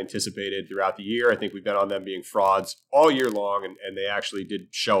better than I anticipated throughout the year. I think we've been on them being frauds all year long, and they actually did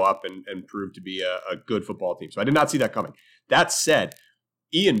show up and prove to be a good football team. So I did not see that coming. That said,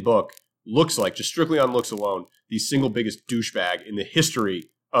 Ian Book looks like, just strictly on looks alone, the single biggest douchebag in the history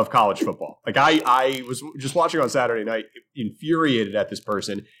of college football. Like I was just watching on Saturday night, infuriated at this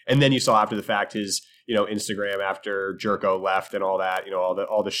person, and then you saw after the fact his Instagram after Jerko left and all that,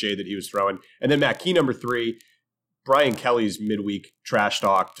 all the shade that he was throwing. And then Matt, key number 3, Brian Kelly's midweek trash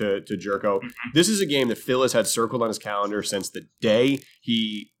talk to Jerko. Mm-hmm. This is a game that Phil has had circled on his calendar since the day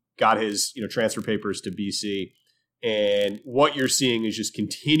he got his transfer papers to BC. And what you're seeing is just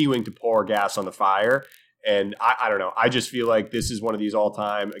continuing to pour gas on the fire. And I don't know. I just feel like this is one of these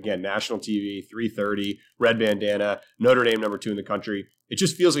all-time, again, national TV, 3:30, red bandana, Notre Dame number 2 in the country. It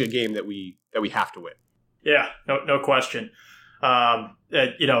just feels like a game that we have to win. Yeah, no question.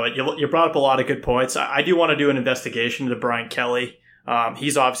 You brought up a lot of good points. I do want to do an investigation into Brian Kelly.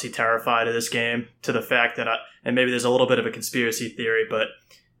 He's obviously terrified of this game, to the fact that, and maybe there's a little bit of a conspiracy theory, but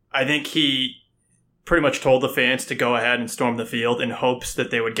I think he pretty much told the fans to go ahead and storm the field in hopes that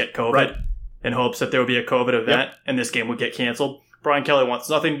they would get COVID. Right. In hopes that there would be a COVID event and this game would get canceled. Brian Kelly wants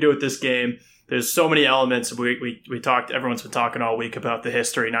nothing to do with this game. There's so many elements. We talked. Everyone's been talking all week about the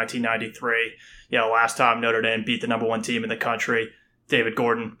history. 1993. Last time Notre Dame beat the number 1 team in the country, David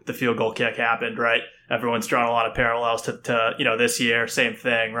Gordon, the field goal kick happened. Right. Everyone's drawn a lot of parallels to this year. Same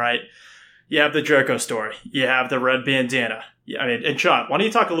thing. Right. You have the Jerko story. You have the red bandana. And Sean, why don't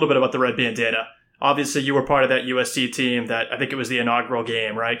you talk a little bit about the red bandana? Obviously, you were part of that USC team that I think it was the inaugural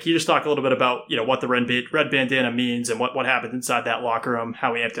game, right? Can you just talk a little bit about what the red bandana means and what happened inside that locker room,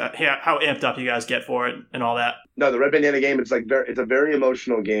 how amped up you guys get for it, and all that? No, the red bandana game, it's a very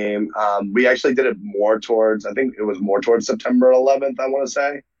emotional game. We actually did it more towards September 11th. I want to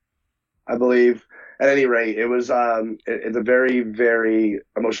say, I believe. At any rate, it was it's a very, very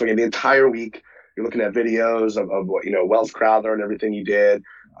emotional game. The entire week, you're looking at videos of Wells Crowther and everything he did.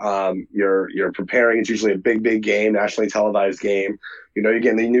 You're preparing. It's usually a big game, nationally televised game. You're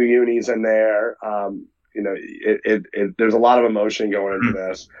getting the new unis in there. There's a lot of emotion going into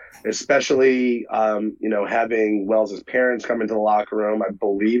this, especially having Wells's parents come into the locker room. I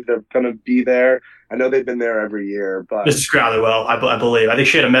believe they're going to be there. I know they've been there every year, but Mrs. Crowther, I believe. I think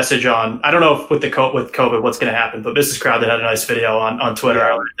she had a message on. I don't know if with COVID what's going to happen, but Mrs. Crowther had a nice video on Twitter.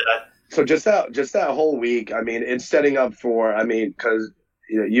 Yeah. So just that whole week, it's setting up for. Because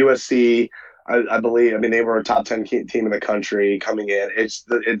USC, I believe. They were a top 10 team in the country coming in. It's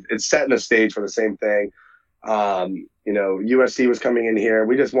setting the stage for the same thing. USC was coming in here.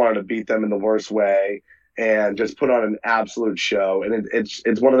 We just wanted to beat them in the worst way and just put on an absolute show. And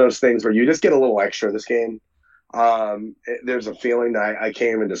it's one of those things where you just get a little extra this game. There's a feeling that I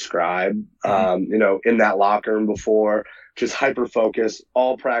can't even describe. In that locker room before, just hyper focus.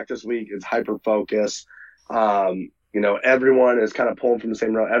 All practice week is hyper focus. Everyone is kind of pulling from the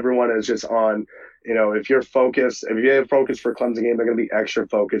same route. Everyone is just on, if you have focus for Clemson game, they're going to be extra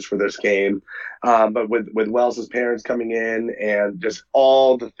focused for this game. But with Wells's parents coming in and just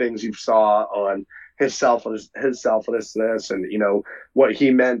all the things you saw on his selflessness and, what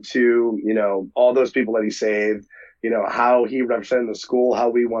he meant to, all those people that he saved, how he represented the school, how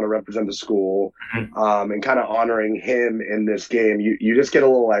we want to represent the school, and kind of honoring him in this game, you just get a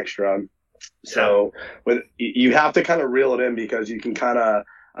little extra. So you have to kind of reel it in because you can kind of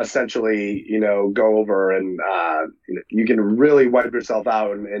essentially, go over and, you can really wipe yourself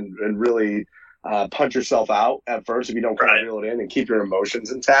out and really punch yourself out at first if you don't kind of reel it in and keep your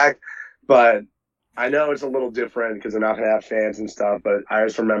emotions intact. But I know it's a little different because they're not going to have fans and stuff, but I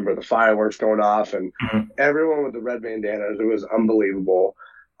just remember the fireworks going off and everyone with the red bandanas. It was unbelievable.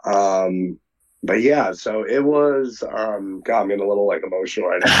 But yeah, so it was, I'm getting a little emotional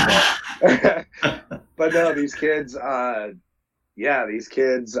right now. But no, these kids, they know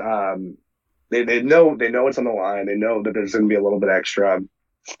it's on the line. They know that there's going to be a little bit extra.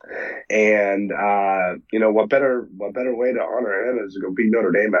 And, what better way to honor him is to go beat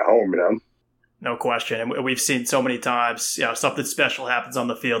Notre Dame at home, No question. And we've seen so many times, something special happens on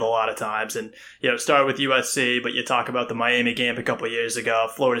the field a lot of times. And, start with USC, but you talk about the Miami game a couple of years ago,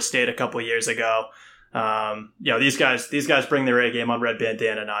 Florida State a couple of years ago. These guys bring their A game on red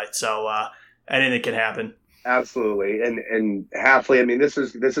bandana night. So anything can happen. Absolutely. And Hafley, this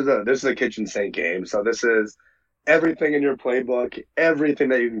is a kitchen sink game. So this is everything in your playbook, everything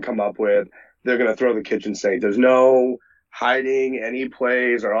that you can come up with. They're going to throw the kitchen sink. There's no hiding any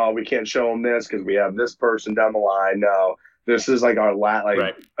plays or, we can't show them this because we have this person down the line. No, this is our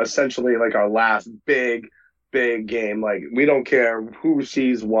essentially our last big big game. Like, we don't care who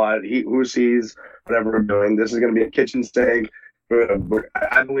sees what, who sees whatever we're doing. This is going to be a kitchen sink.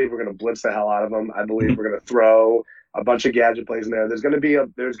 I believe we're going to blitz the hell out of them. I believe we're going to throw a bunch of gadget plays in there. There's going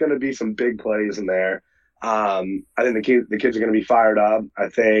to be some big plays in there. I think the kids are going to be fired up. I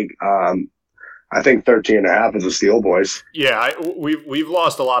think 13.5 is a steal, boys. Yeah, we've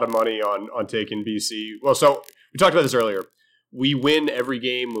lost a lot of money on taking BC. Well, so we talked about this earlier. We win every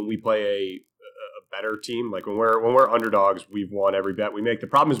game when we play a better team. Like when we're underdogs, we've won every bet we make. The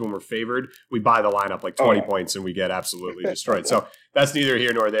problem is when we're favored, we buy the lineup like 20 points and we get absolutely destroyed. So that's neither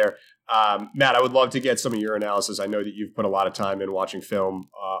here nor there. Matt, I would love to get some of your analysis. I know that you've put a lot of time in watching film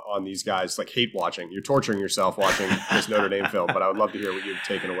on these guys, like hate watching. You're torturing yourself watching this Notre Dame film, but I would love to hear what you've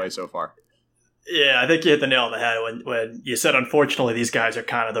taken away so far. Yeah, I think you hit the nail on the head when you said, unfortunately, these guys are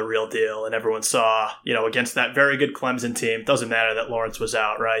kind of the real deal. And everyone saw, against that very good Clemson team, it doesn't matter that Lawrence was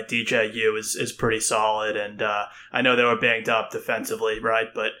out, right? DJU is pretty solid. And I know they were banged up defensively, right?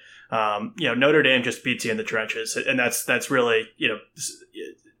 But, Notre Dame just beats you in the trenches. And that's really,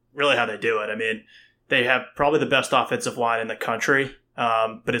 really how they do it. I mean, they have probably the best offensive line in the country.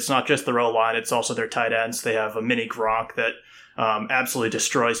 But it's not just their O-line. It's also their tight ends. They have a mini Gronk that absolutely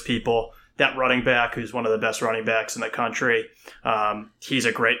destroys people. That running back, who's one of the best running backs in the country, he's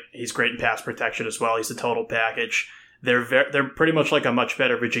great in pass protection as well. He's the total package. They're pretty much like a much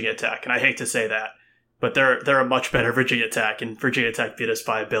better Virginia Tech, and I hate to say that, but they're a much better Virginia Tech, and Virginia Tech beat us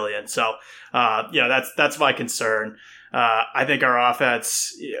by $1 billion. So, that's my concern. I think our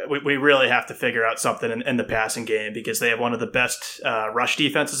offense, we really have to figure out something in the passing game because they have one of the best rush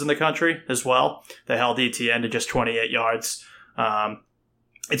defenses in the country as well. They held ETN to just 28 yards.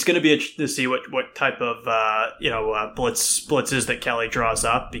 It's going to be interesting to see what type of blitzes that Kelly draws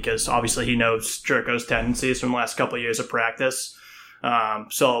up because obviously he knows Jerko's tendencies from the last couple of years of practice.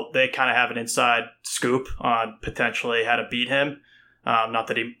 So they kind of have an inside scoop on potentially how to beat him. Not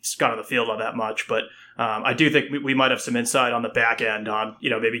that he's got on the field all that much, but I do think we might have some insight on the back end on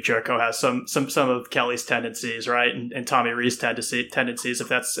maybe Jerko has some of Kelly's tendencies, right, and Tommy Rees tendencies if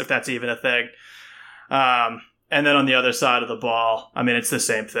that's even a thing. And then on the other side of the ball, I mean, it's the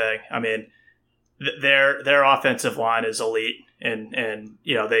same thing. I mean, their offensive line is elite, and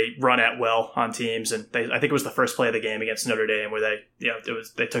they run at will on teams. And I think it was the first play of the game against Notre Dame where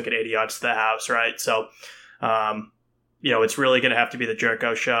they took it 80 yards to the house, right? So, it's really going to have to be the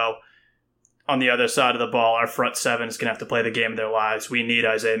Jerko show. On the other side of the ball, our front seven is going to have to play the game of their lives. We need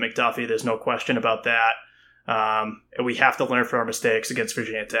Isaiah McDuffie. There's no question about that. And we have to learn from our mistakes against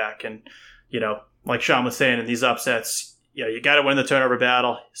Virginia Tech, and like Sean was saying, in these upsets, you got to win the turnover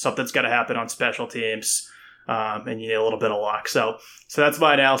battle. Something's got to happen on special teams, and you need a little bit of luck. So that's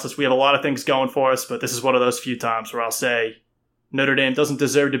my analysis. We have a lot of things going for us, but this is one of those few times where I'll say Notre Dame doesn't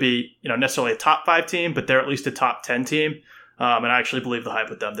deserve to be, necessarily a top 5 team, but they're at least a top 10 team. And I actually believe the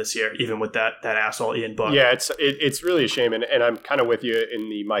hype with them this year, even with that asshole Ian Book. Yeah, it's really a shame, and I'm kind of with you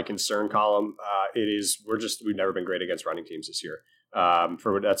in my concern column. We've never been great against running teams this year.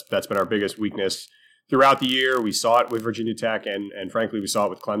 That's been our biggest weakness throughout the year. We saw it with Virginia Tech, and frankly, we saw it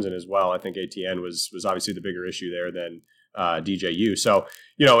with Clemson as well. I think ATN was obviously the bigger issue there than DJU. So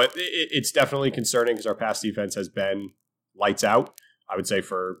it's definitely concerning because our pass defense has been lights out. I would say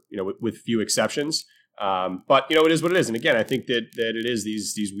for with few exceptions. But it is what it is. And again, I think that it is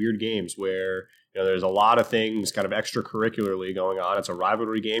these weird games where there's a lot of things kind of extracurricularly going on. It's a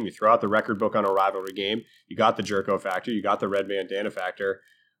rivalry game. You throw out the record book on a rivalry game. You got the Jerko factor. You got the red bandana factor.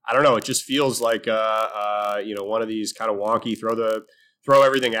 I don't know. It just feels like one of these kind of wonky throw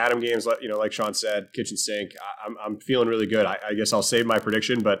everything at him games. Like Sean said, kitchen sink. I'm feeling really good. I guess I'll save my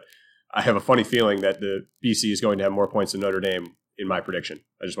prediction, but I have a funny feeling that the BC is going to have more points than Notre Dame in my prediction.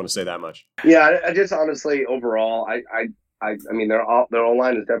 I just want to say that much. Yeah, I just honestly overall, I mean, their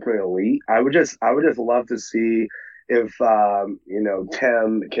O-line is definitely elite. I would just love to see if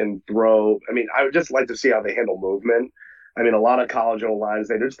Tim can throw. I mean, I would just like to see how they handle movement. I mean, a lot of college O-lines,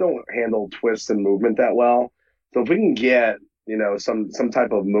 they just don't handle twists and movement that well. So if we can get some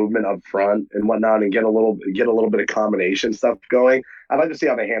type of movement up front and whatnot, and get a little bit of combination stuff going, I'd like to see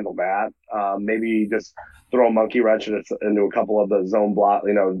how they handle that. Maybe just throw a monkey wrench into a couple of the zone block,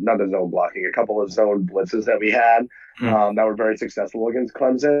 not the zone blocking, a couple of zone blitzes that we had that were very successful against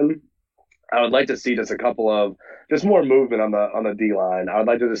Clemson. I would like to see just a couple of more movement on the D line. I would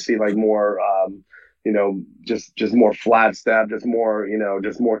like to just see like more, just more flat step, just more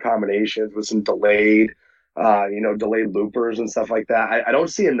combinations with some delayed loopers and stuff like that. I don't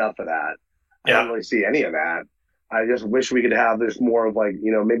see enough of that. Yeah. I don't really see any of that. I just wish we could have this more of like,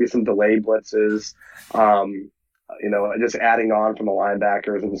 maybe some delayed blitzes, just adding on from the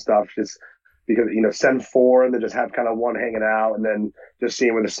linebackers and stuff. Just, because, send 4 and then just have kind of one hanging out, and then just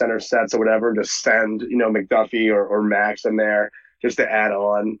seeing where the center sets or whatever, just send, McDuffie or Max in there just to add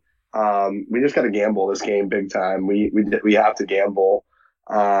on. We just got to gamble this game big time. We have to gamble.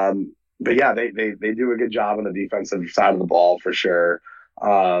 But yeah, they do a good job on the defensive side of the ball for sure.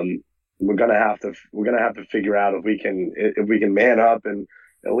 We're gonna have to figure out if we can man up and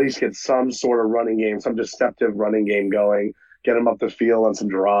at least get some sort of running game, some deceptive running game going, get them up the field on some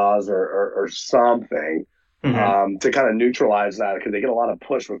draws or something, to kind of neutralize that, because they get a lot of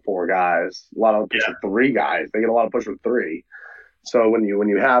push with 4 guys, a lot of push with 3 guys. They get a lot of push with 3. So when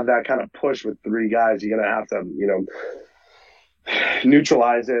you have that kind of push with 3 guys, you're gonna have to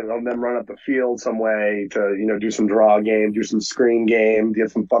neutralize it, and then run up the field some way to do some draw game, do some screen game,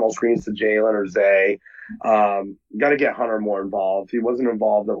 get some funnel screens to Jalen or Zay. Got to get Hunter more involved. He wasn't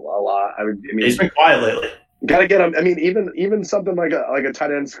involved a lot. I mean, he's been quiet lately. Got to get him. I mean, even something like a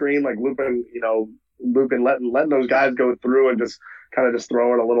tight end screen, like looping, letting those guys go through and just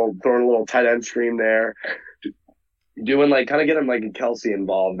throwing a little tight end screen there. Doing kind of get him like Kelsey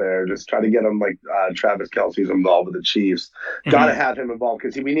involved there. Just try to get him like Travis Kelsey's involved with the Chiefs. Got to have him involved,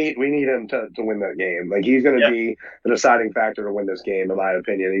 because we need him to win that game. Like, he's going to be the deciding factor to win this game, in my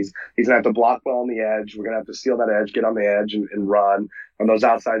opinion. He's going to have to block well on the edge. We're going to have to steal that edge, get on the edge and run on those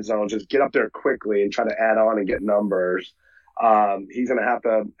outside zones. Just get up there quickly and try to add on and get numbers. He's going to have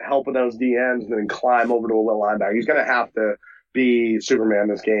to help with those DNs and then climb over to a little linebacker. He's going to have to be Superman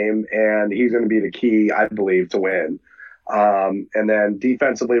this game, and he's going to be the key, I believe, to win. And then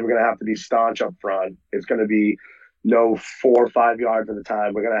defensively, we're going to have to be staunch up front. It's going to be no 4 or 5 yards at a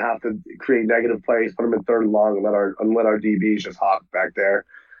time. We're going to have to create negative plays, put them in 3rd and long, and let our DBs just hawk back there.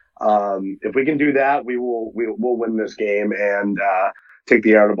 If we can do that, we'll win this game and take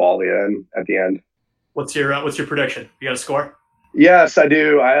the air of the ball at the end. What's your prediction? You got a score? Yes, I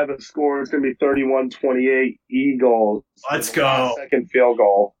do. I have a score. It's going to be 31-28 Eagles. Let's go.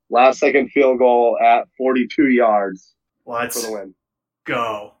 Last second field goal at 42 yards. Let's for the win.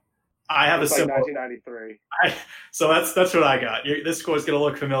 Go. I have it's a like simple 1993. So that's what I got. This score is going to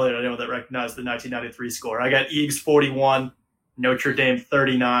look familiar. I know that recognize the 1993 score. I got Eagles 41, Notre Dame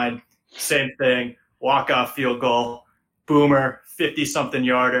 39. Same thing. Walk-off field goal. Boomer 50-something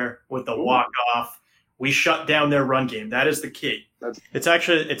yarder with the walk-off. We shut down their run game. That is the key. It's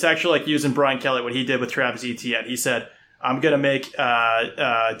actually like using Brian Kelly, what he did with Travis Etienne. He said, I'm going to make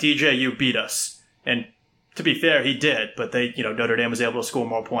DJU beat us. And to be fair, he did, but Notre Dame was able to score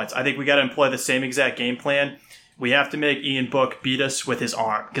more points. I think we got to employ the same exact game plan. We have to make Ian Book beat us with his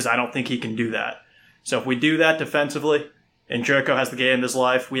arm, because I don't think he can do that. So if we do that defensively, and Jericho has the game of his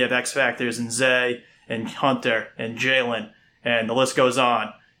life, we have X factors in Zay and Hunter and Jalen, and the list goes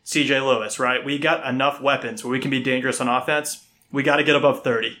on. CJ Lewis, right? We got enough weapons where we can be dangerous on offense. We got to get above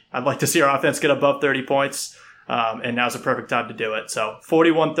 30. I'd like to see our offense get above 30 points, and now's the perfect time to do it. So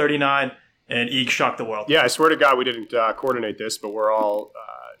 41-39, and Eagles shocked the world. Yeah, I swear to God we didn't coordinate this, but we're all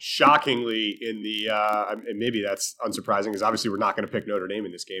shockingly in the and maybe that's unsurprising, because obviously we're not going to pick Notre Dame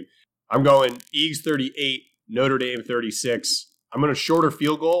in this game. I'm going Eagles 38, Notre Dame 36. I'm going to shorter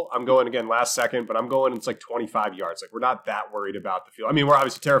field goal. I'm going, again, last second, but I'm going, it's like 25 yards. Like, we're not that worried about the field. I mean, we're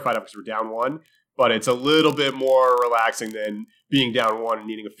obviously terrified of it because we're down 1, but it's a little bit more relaxing than being down 1 and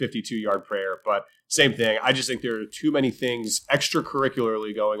needing a 52-yard prayer. But same thing. I just think there are too many things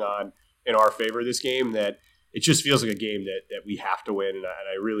extracurricularly going on in our favor this game that it just feels like a game that we have to win. And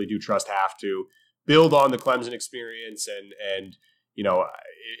I really do trust have to build on the Clemson experience. And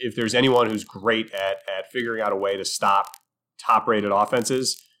if there's anyone who's great at figuring out a way to stop top-rated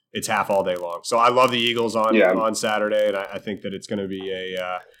offenses, it's half all day long. So I love the Eagles on Saturday, and I think that it's going to be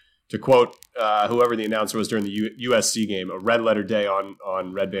to quote whoever the announcer was during the USC game, a red-letter day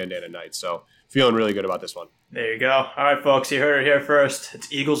on Red Bandana Night. So feeling really good about this one. There you go. All right, folks, you heard it here first.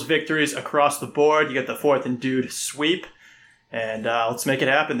 It's Eagles victories across the board. You get the 4th and Dude sweep, and let's make it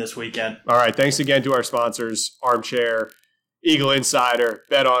happen this weekend. All right, thanks again to our sponsors, Armchair, Eagle Insider,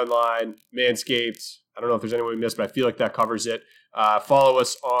 Bet Online, Manscaped. I don't know if there's anyone we missed, but I feel like that covers it. Follow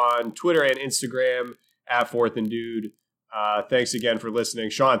us on Twitter and Instagram at 4th and Dude. Thanks again for listening.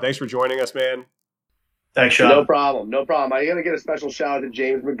 Sean, thanks for joining us, man. Thanks, Sean. No problem. I got to get a special shout out to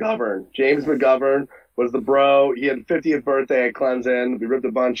James McGovern. James McGovern was the bro. He had 50th birthday at Clemson. We ripped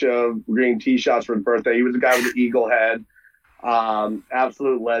a bunch of green tee shots for his birthday. He was the guy with the eagle head.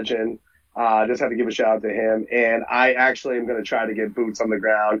 Absolute legend. Just had to give a shout out to him. And I actually am going to try to get boots on the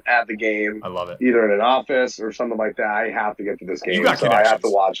ground at the game. I love it. Either in an office or something like that. I have to get to this game. You got so I have to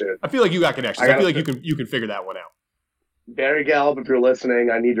watch it. I feel like you got connections. I feel like you can figure that one out. Barry Gallup, if you're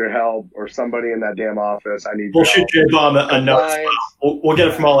listening, I need your help, or somebody in that damn office. I need. We'll your shoot help. J-Bomb a note. We'll get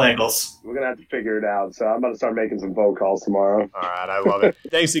it from all angles. We're gonna have to figure it out. So I'm about to start making some phone calls tomorrow. All right, I love it.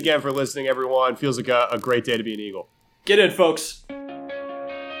 Thanks again for listening, everyone. Feels like a great day to be an Eagle. Get in, folks.